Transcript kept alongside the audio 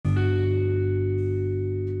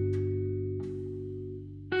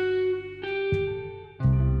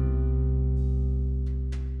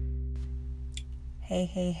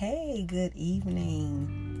Hey, good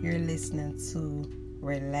evening. You're listening to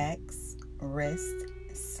Relax, Rest,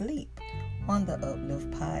 Sleep on the Uplift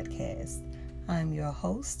Podcast. I'm your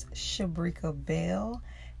host, Shabrika Bell.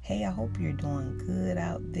 Hey, I hope you're doing good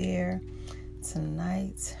out there.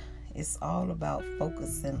 Tonight, it's all about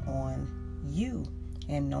focusing on you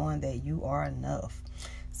and knowing that you are enough.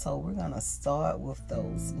 So we're going to start with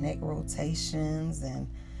those neck rotations and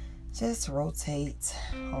just rotate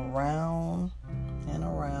around and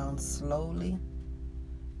around slowly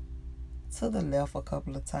to the left a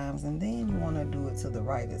couple of times, and then you want to do it to the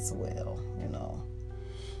right as well.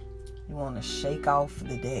 You want to shake off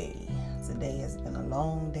the day. Today has been a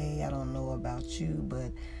long day. I don't know about you,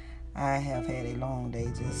 but I have had a long day,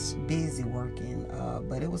 just busy working,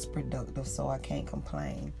 but it was productive, so I can't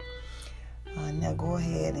complain. Now go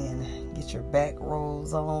ahead and get your back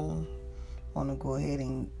rolls on. Want to go ahead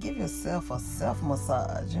and give yourself a self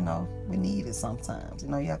massage. We need it sometimes. You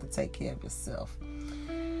have to take care of yourself.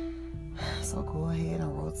 So go ahead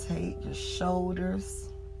and rotate your shoulders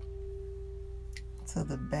to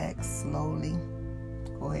the back slowly.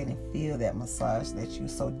 Go ahead and feel that massage that you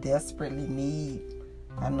so desperately need.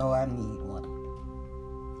 I know I need one.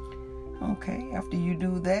 Okay, after you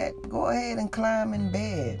do that, go ahead and climb in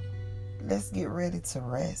bed. Let's get ready to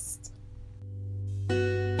rest.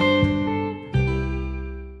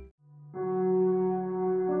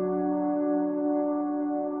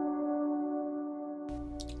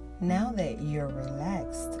 Now that you're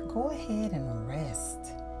relaxed, go ahead and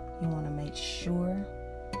rest. You want to make sure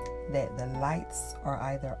that the lights are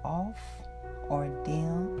either off or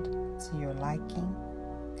dimmed to your liking.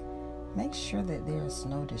 Make sure that there's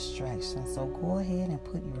no distraction. So go ahead and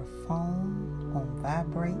put your phone on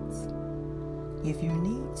vibrate. If you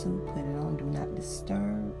need to, put it on do not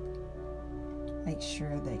disturb. Make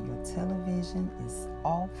sure that your television is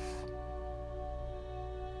off,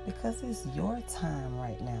 because it's your time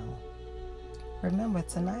right now. Remember,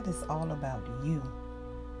 tonight is all about you.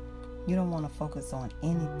 You don't want to focus on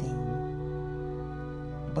anything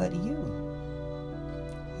but you.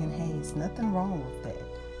 And hey, there's nothing wrong with that.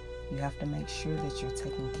 You have to make sure that you're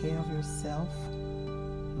taking care of yourself,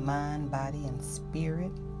 mind, body, and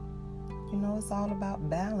spirit. It's all about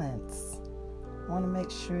balance. You want to make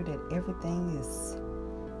sure that everything is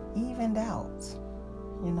evened out.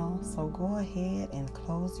 So go ahead and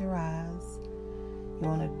close your eyes. You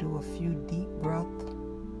want to do a few deep breath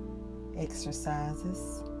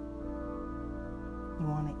exercises. You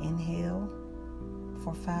want to inhale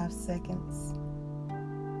for 5 seconds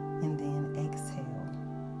and then exhale.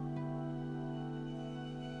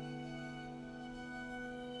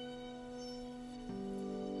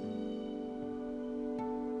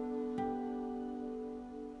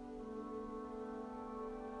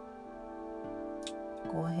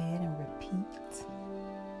 Go ahead and repeat.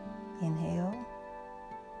 Inhale.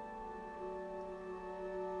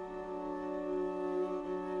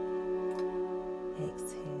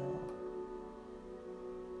 Exhale.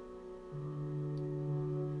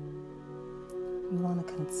 You want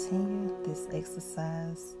to continue this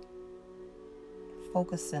exercise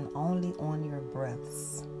focusing only on your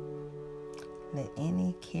breaths. Let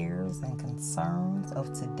any cares and concerns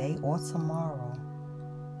of today or tomorrow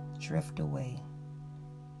drift away.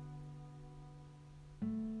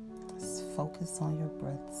 Focus on your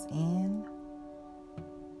breaths in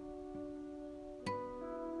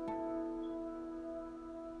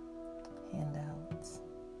and out.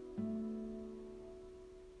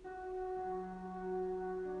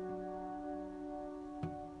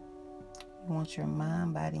 You want your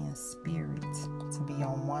mind, body, and spirit to be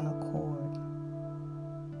on one accord.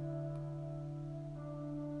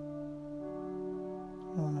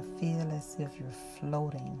 You want to feel as if you're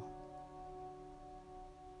floating.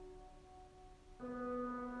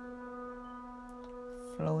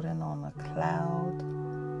 Floating on a cloud,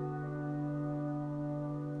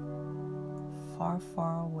 far,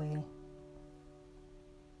 far away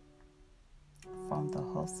from the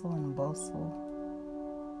hustle and bustle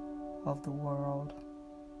of the world.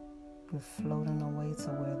 You're floating away to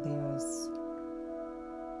where there's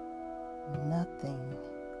nothing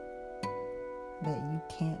that you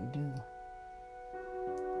can't do.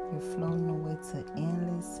 You're floating away to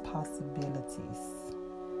endless possibilities.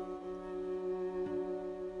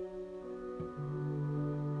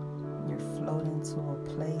 Floating to a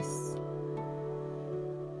place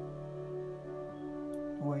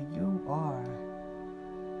where you are.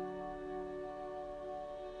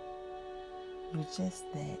 You're just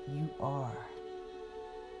that. You are.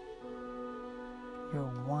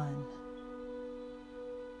 You're one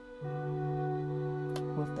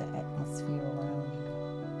with the atmosphere around you.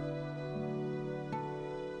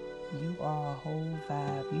 are a whole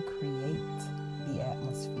vibe. You create the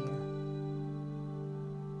atmosphere.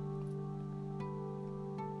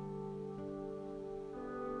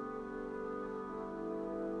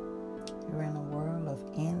 You're in a world of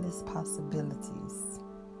endless possibilities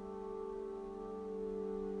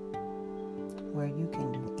where you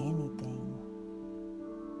can do anything.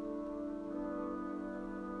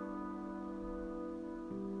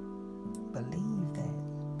 Believe that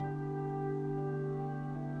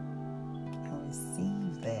and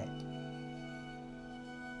receive that.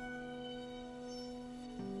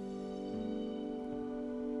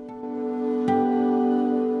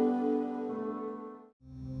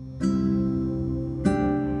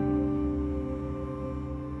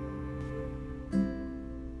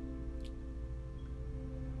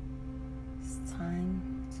 It's time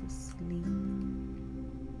to sleep.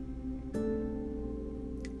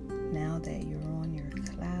 Now that you're on your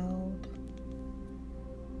cloud,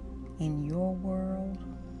 in your world,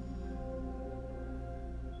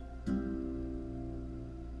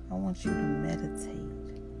 I want you to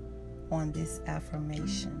meditate on this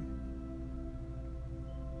affirmation.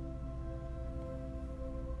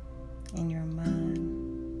 In your mind,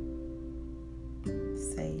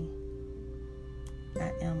 say,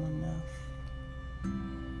 I am enough.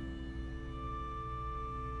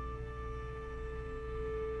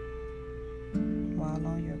 While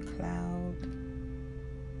on your cloud,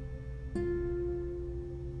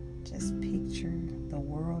 just picture the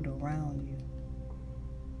world around you.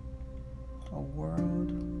 A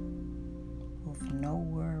world with no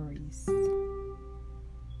worries.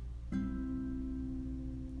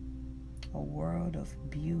 A world of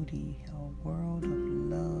beauty. A world of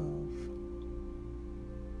love.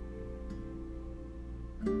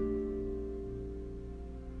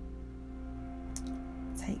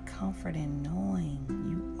 Take comfort in knowing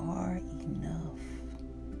you are enough.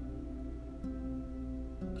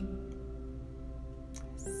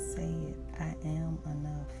 Say it, I am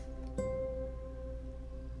enough.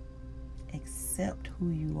 Accept who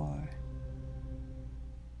you are.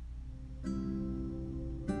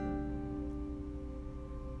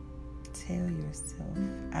 Tell yourself,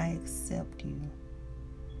 I accept you.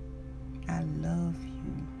 I love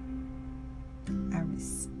you. I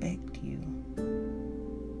respect you.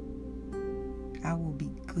 I will be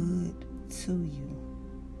good to you.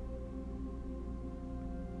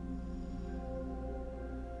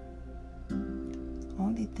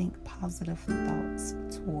 Only think positive thoughts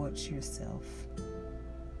towards yourself,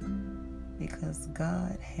 because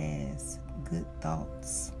God has good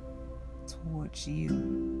thoughts towards you.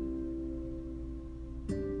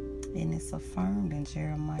 And it's affirmed in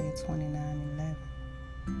Jeremiah 29:11.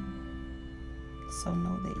 So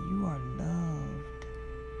know that you are loved.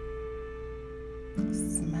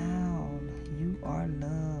 Smile, you are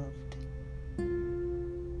loved.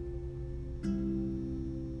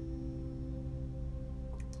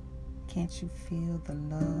 Can't you feel the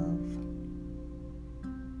love?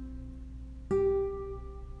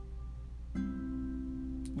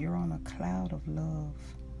 You're on a cloud of love.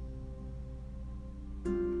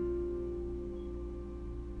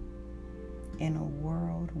 In a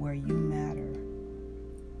world where you matter.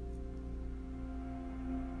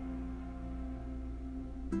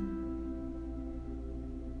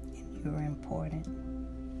 And you're important.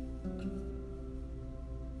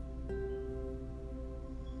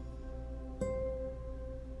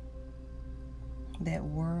 That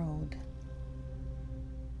world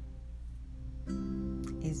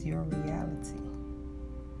is your reality.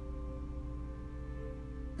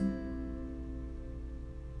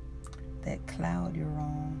 That cloud you're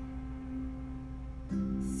on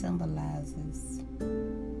symbolizes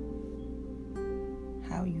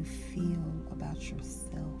how you feel about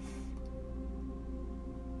yourself.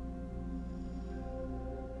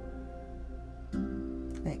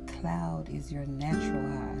 That cloud is your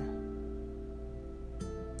natural high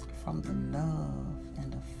from the love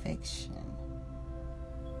and affection,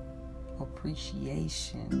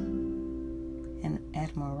 appreciation, and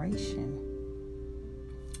admiration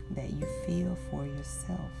that you feel for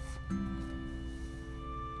yourself.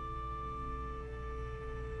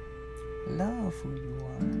 Love who you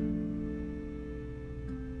are.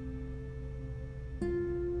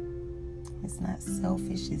 It's not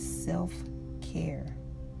selfish, it's self-care.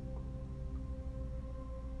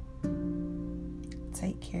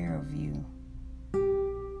 Take care of you.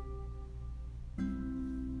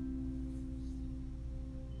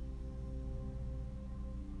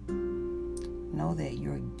 Know that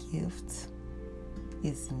your gift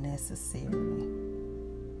is necessary.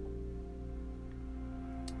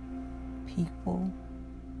 People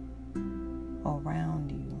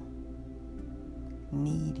around you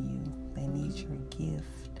need you. They need your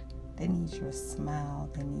gift. They need your smile.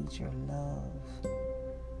 They need your love.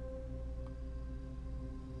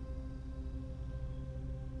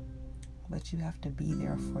 But you have to be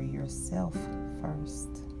there for yourself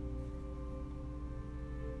first,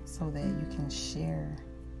 so that you can share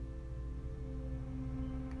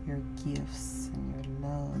your gifts and your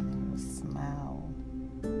love and your smile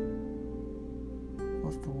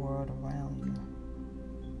with the world around you.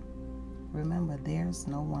 Remember, there's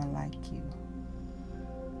no one like you.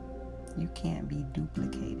 You can't be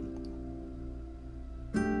duplicated.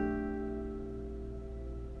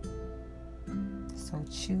 So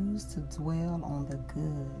choose to dwell on the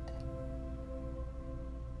good.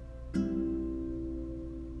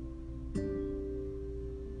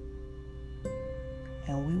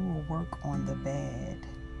 And we will work on the bad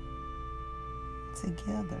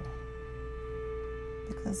together.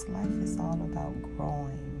 Because life is all about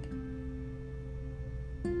growing.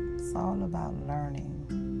 It's all about learning,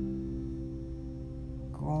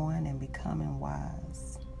 growing and becoming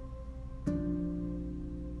wise.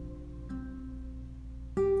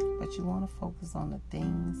 But you want to focus on the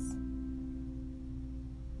things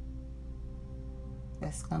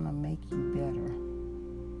that's going to make you better.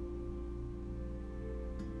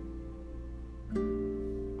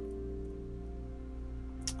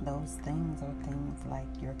 Those things are things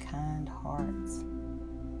like your kind hearts,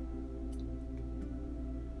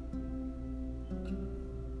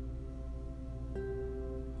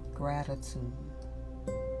 gratitude,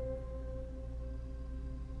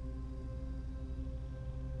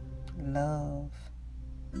 love,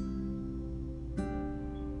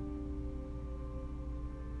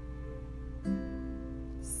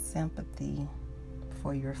 sympathy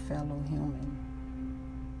for your fellow human,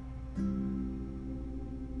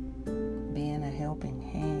 being a helping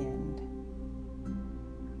hand,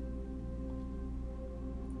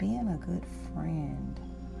 being a good friend,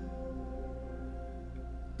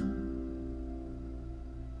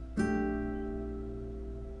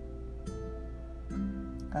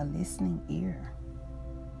 a listening ear,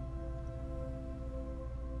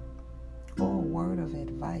 or a word of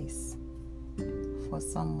advice for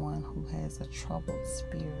someone who has a troubled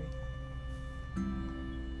spirit.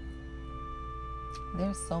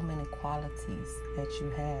 There's so many qualities that you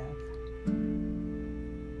have.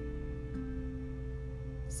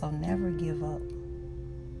 So never give up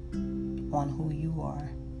on who you are.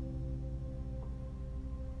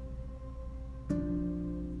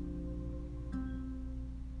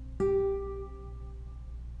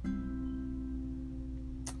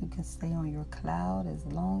 You can stay on your cloud as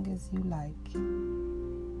long as you like.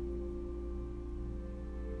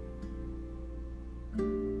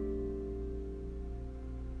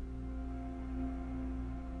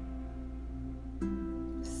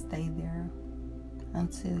 Stay there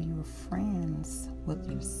until you're friends with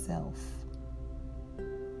yourself.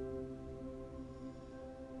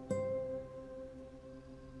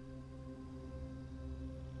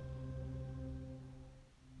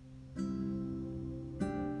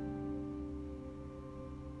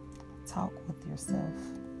 Talk with yourself.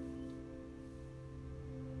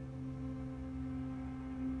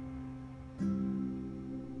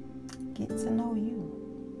 Get to know you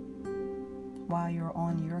while you're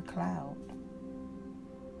on your cloud.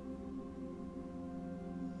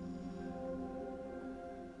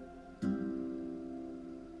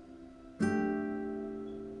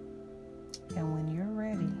 And when you're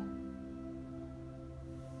ready,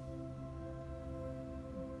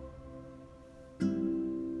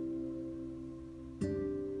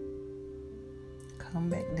 come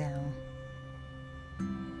back down.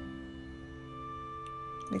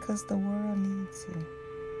 Because the world needs you.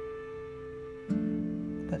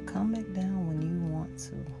 But come back down when you want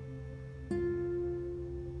to.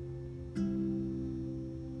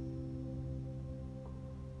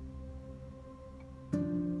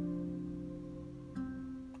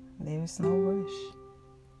 There's no rush.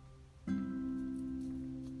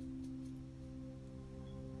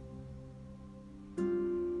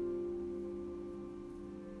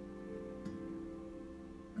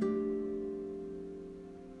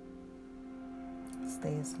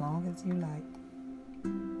 Stay as long as you like.